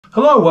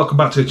Hello, welcome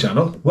back to the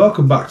channel.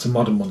 Welcome back to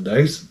Modern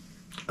Mondays,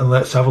 and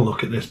let's have a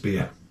look at this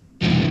beer.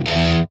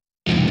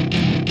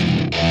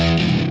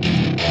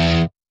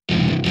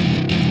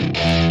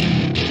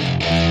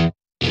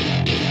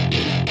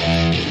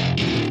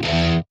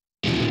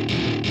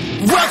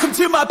 Welcome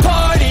to my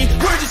party,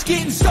 we're just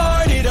getting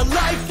started. A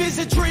life is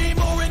a dream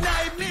or a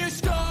nightmare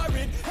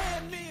starring.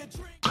 Hand me a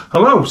drink.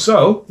 Hello,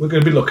 so we're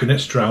going to be looking at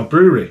Stroud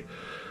Brewery.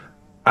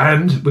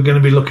 And we're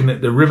going to be looking at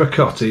the River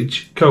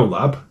Cottage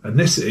collab. And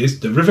this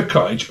is the River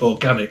Cottage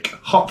Organic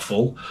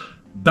Hopful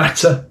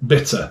Better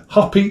Bitter.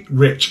 Hoppy,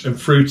 rich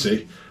and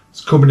fruity.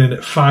 It's coming in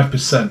at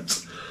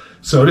 5%.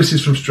 So this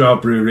is from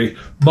Stroud Brewery,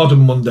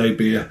 Modern Monday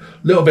beer.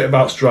 A little bit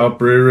about Stroud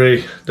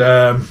Brewery.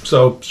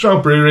 So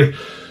Stroud Brewery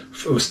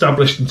was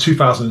established in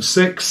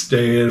 2006.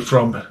 They're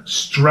from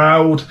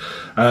Stroud.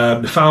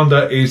 The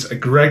founder is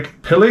Greg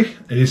Pilley.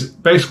 He's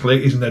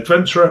an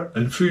adventurer,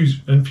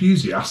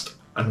 enthusiast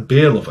and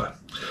beer lover.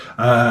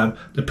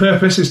 The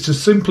purpose is to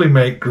simply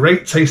make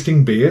great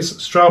tasting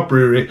beers. Stroud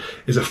Brewery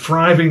is a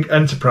thriving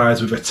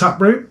enterprise with a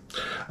tap room.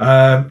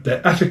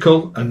 They're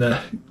ethical and they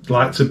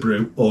like to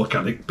brew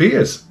organic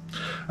beers.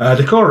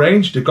 The core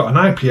range, they've got an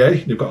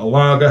IPA, they've got a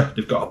lager,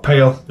 they've got a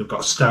pale, they've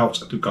got a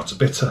stout, they've got a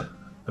bitter.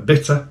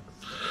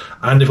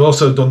 And they've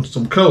also done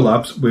some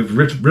collabs with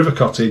River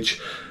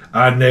Cottage,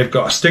 and they've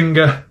got a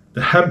Stinger,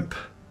 the hemp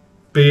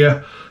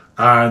beer,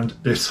 and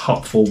this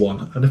hopful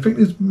one. And I think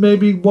there's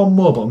maybe one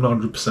more, but I'm not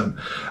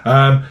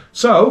 100%.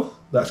 So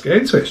let's get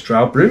into it.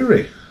 Stroud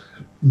Brewery.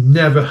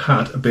 Never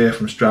had a beer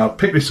from Stroud.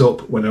 Picked this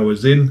up when I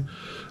was in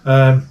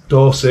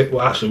Dorset.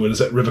 Well, actually, when I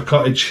was at River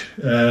Cottage,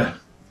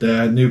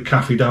 their new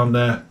cafe down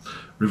there,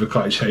 River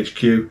Cottage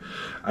HQ,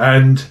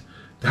 and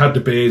they had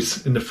the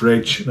beers in the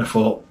fridge, and I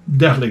thought,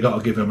 definitely got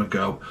to give them a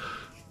go.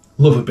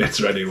 Love a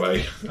bitter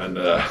anyway, and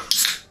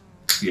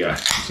yeah,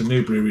 it's a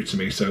new brewery to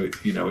me, so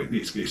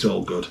it's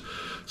all good.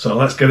 So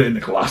let's get it in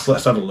the glass,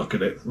 let's have a look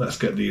at it, let's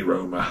get the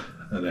aroma,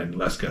 and then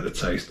let's get the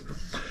taste.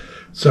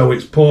 So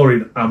it's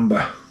pouring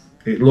amber.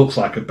 It looks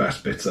like a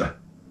best bitter.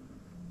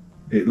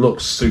 It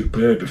looks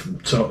superb, if I'm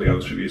totally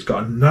honest with you. It's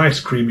got a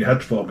nice creamy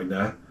head form in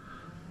there,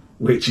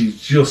 which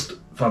is just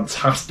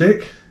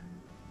fantastic.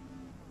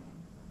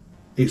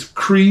 It's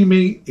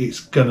creamy,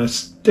 it's gonna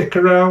stick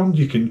around,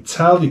 you can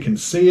tell, you can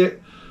see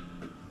it.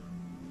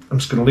 I'm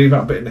just gonna leave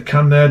that bit in the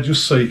can there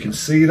just so you can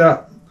see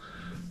that.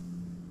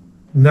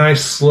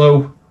 Nice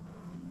slow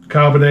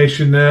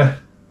carbonation there.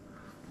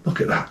 Look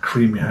at that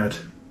creamy head.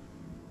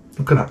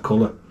 Look at that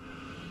colour.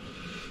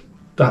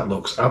 That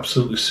looks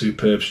absolutely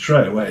superb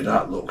straight away.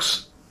 That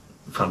looks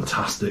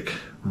fantastic.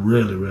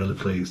 Really, really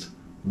pleased.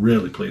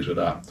 Really pleased with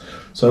that.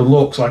 So it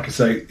looks, like I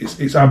say,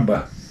 it's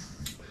amber.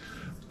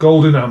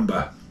 Golden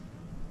amber.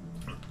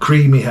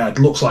 Creamy head,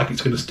 looks like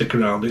it's going to stick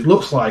around. It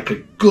looks like a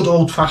good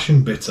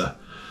old-fashioned bitter.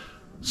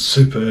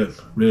 Superb,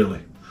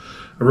 really.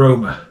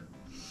 Aroma.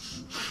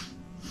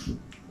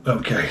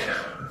 Okay.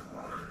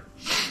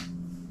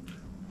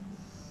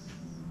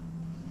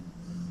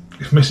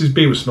 If Mrs.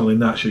 B was smelling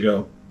that, she'd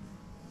go,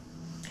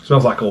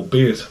 smells like old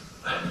beers.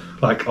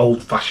 Like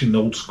old-fashioned,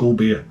 old-school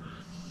beer.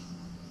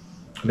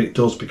 And it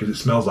does, because it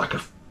smells like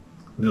I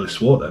nearly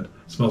swore then.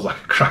 It smells like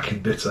a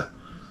cracking bitter.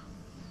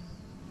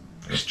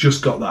 It's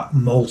just got that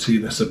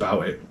maltiness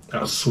about it,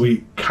 that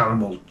sweet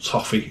caramel,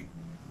 toffee,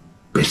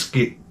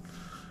 biscuit.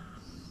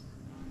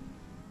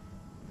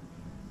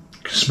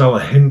 You can smell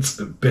a hint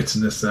of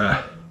bitterness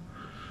there.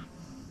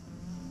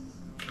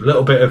 A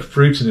little bit of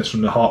fruitiness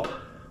from the hop.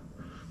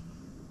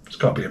 It's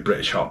got to be a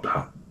British hop,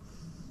 that.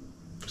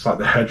 It's like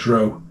the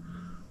hedgerow.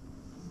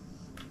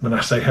 When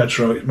I say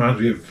hedgerow, it reminds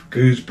me of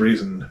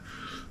gooseberries and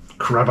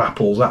crab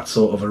apples, that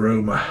sort of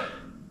aroma.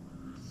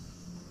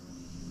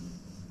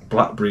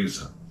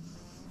 Blackberries.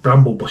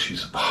 Bramble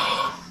bushes.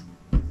 Oh.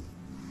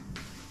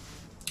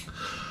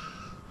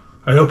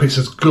 I hope it's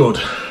as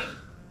good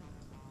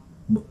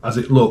as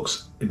it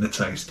looks in the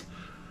taste.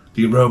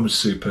 The aroma's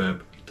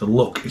superb. The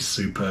look is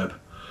superb.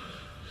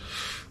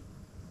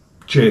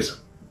 Cheers.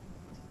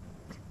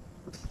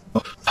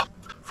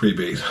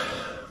 Freebies.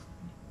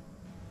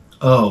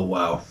 Oh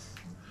wow.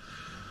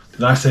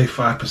 Did I say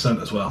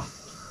 5% as well?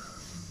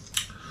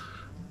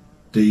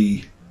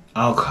 The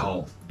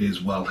alcohol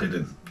is well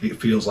hidden.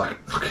 It feels like,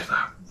 look at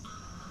that.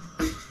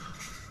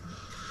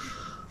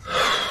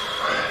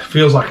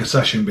 Feels like a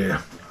session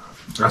beer,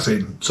 as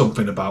in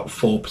something about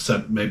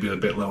 4%, maybe a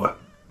bit lower.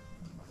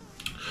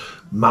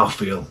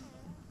 Mouthfeel,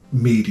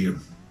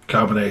 medium.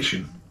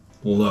 Carbonation,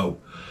 low.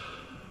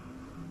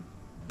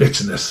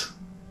 Bitterness,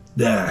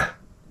 there.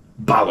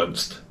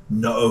 Balanced,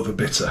 not over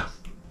bitter.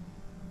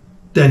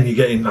 Then you're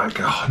getting like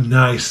a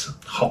nice,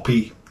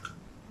 hoppy,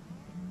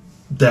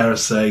 dare I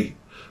say,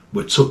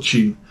 we're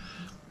touching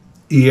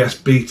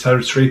ESB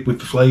territory with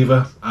the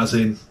flavour, as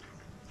in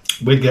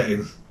we're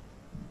getting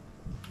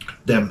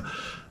them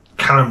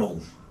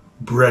caramel,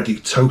 bready,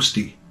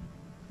 toasty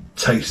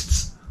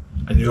tastes,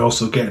 and you're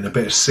also getting a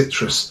bit of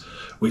citrus,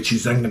 which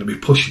is then going to be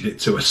pushing it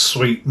to a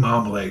sweet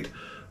marmalade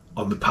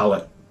on the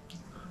palate.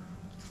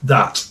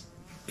 That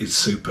is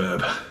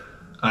superb.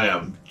 I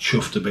am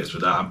chuffed to bits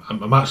with that.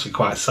 I'm actually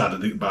quite sad I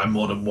didn't buy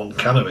more than one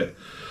can of it.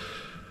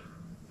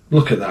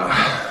 Look at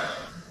that.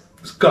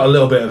 It's got a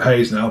little bit of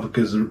haze now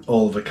because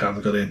all of the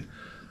cans got in.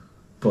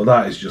 But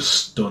that is just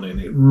stunning.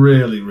 It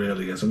really,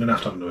 really is. I'm going to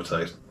have another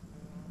taste.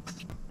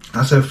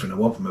 That's everything I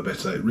want from a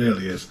bitter. It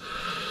really is.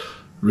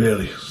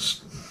 Really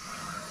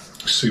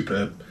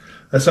superb.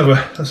 Let's have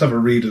a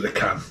read of the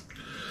can.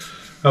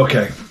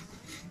 Okay.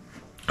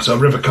 So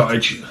River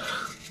Cottage.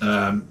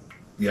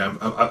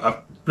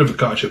 River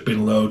Cottage have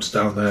been loads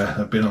down there.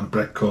 I've been on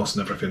bread course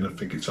and everything. I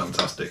think it's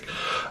fantastic.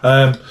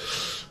 Out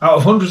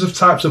of hundreds of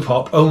types of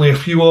hop, only a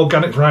few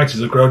organic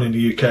varieties are grown in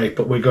the UK,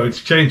 but we're going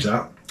to change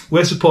that.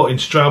 We're supporting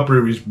Stroud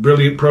Brewery's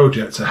brilliant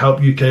project to help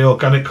UK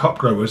organic hop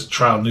growers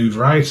trial new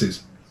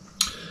varieties.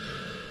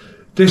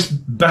 This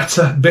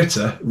better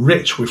bitter,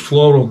 rich with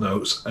floral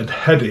notes and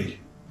heady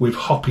with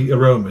hoppy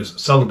aromas,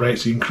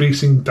 celebrates the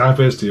increasing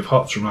diversity of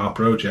hops from our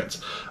project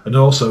and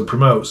also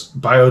promotes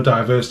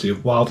biodiversity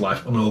of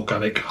wildlife on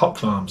organic hop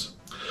farms.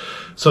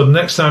 So the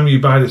next time you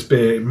buy this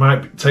beer, it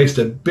might taste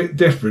a bit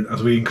different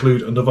as we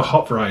include another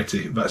hop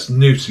variety that's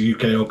new to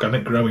UK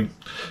organic growing.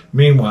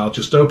 Meanwhile,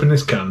 just open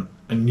this can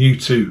and you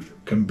too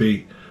can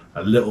be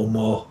a little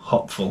more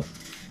hopful.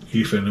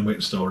 Hugh and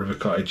Whit Store, River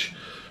Cottage,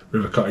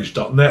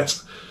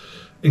 rivercottage.net.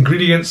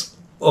 Ingredients: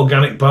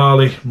 organic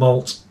barley,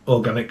 malt,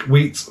 organic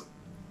wheat,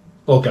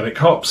 organic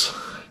hops,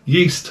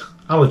 yeast,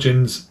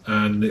 allergens,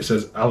 and it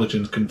says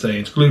allergens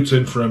contains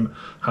gluten from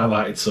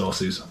highlighted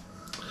sources.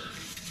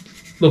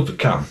 Love the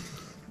can.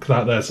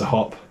 There's a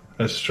hop,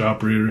 there's a Stroud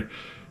Brewery,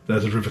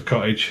 there's a River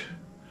Cottage.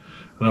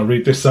 And I'll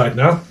read this side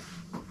now.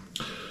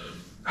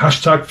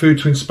 Hashtag food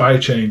to inspire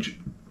change.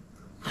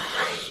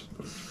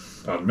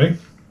 Pardon me.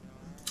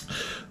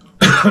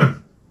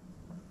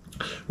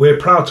 We're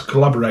proud to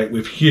collaborate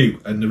with Hugh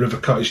and the River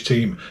Cottage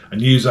team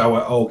and use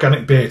our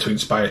organic beer to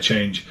inspire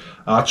change.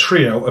 Our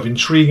trio of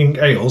intriguing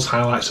ales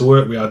highlights the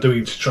work we are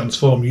doing to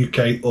transform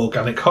UK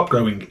organic hop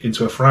growing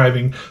into a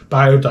thriving,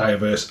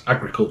 biodiverse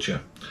agriculture.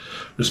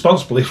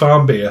 Responsibly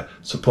farmed beer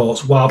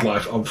supports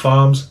wildlife on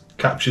farms,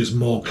 captures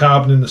more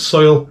carbon in the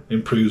soil,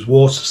 improves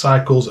water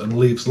cycles and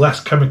leaves less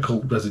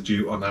chemical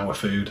residue on our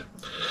food.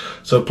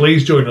 So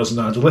please join us in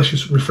our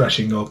delicious,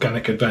 refreshing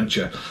organic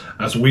adventure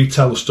as we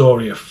tell the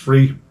story of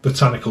three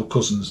botanical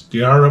cousins,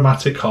 the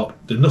aromatic hop,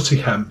 the nutty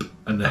hemp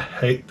and the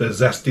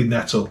zesty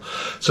nettle.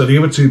 So the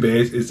other two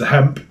beers is the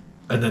hemp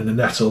and then the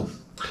nettle.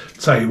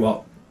 Tell you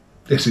what,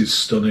 this is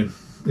stunning.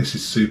 This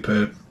is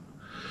superb.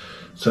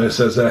 So it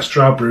says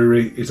Stroud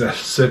Brewery is a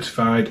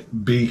certified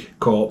B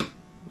Corp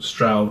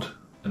Stroud,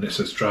 and it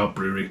says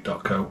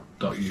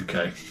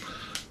stroudbrewery.co.uk.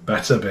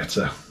 Better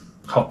bitter,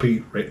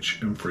 hoppy,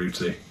 rich and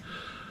fruity.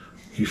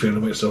 You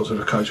feeling it sort of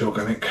a Cottage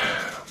organic?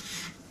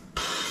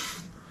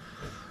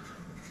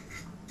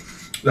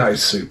 That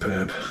is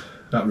superb.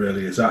 That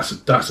really is. That's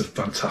a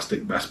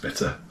fantastic best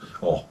bitter,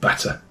 or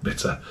better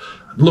bitter.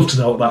 I'd love to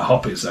know what that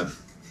hop is then,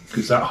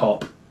 because that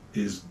hop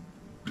is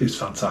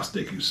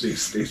fantastic.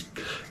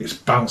 It's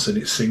bouncing,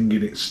 it's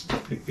singing, it's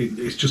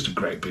just a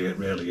great beer. It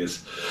really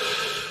is.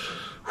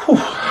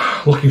 Whew.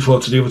 Looking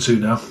forward to the other two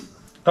now.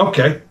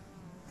 Okay.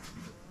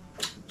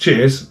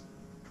 Cheers,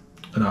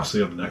 and I'll see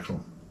you on the next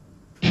one.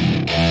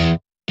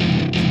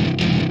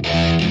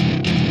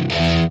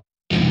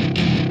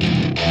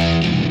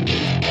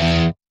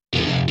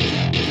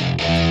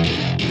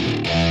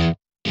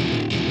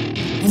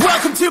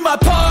 Welcome to my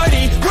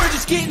party, we're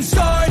just getting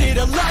started.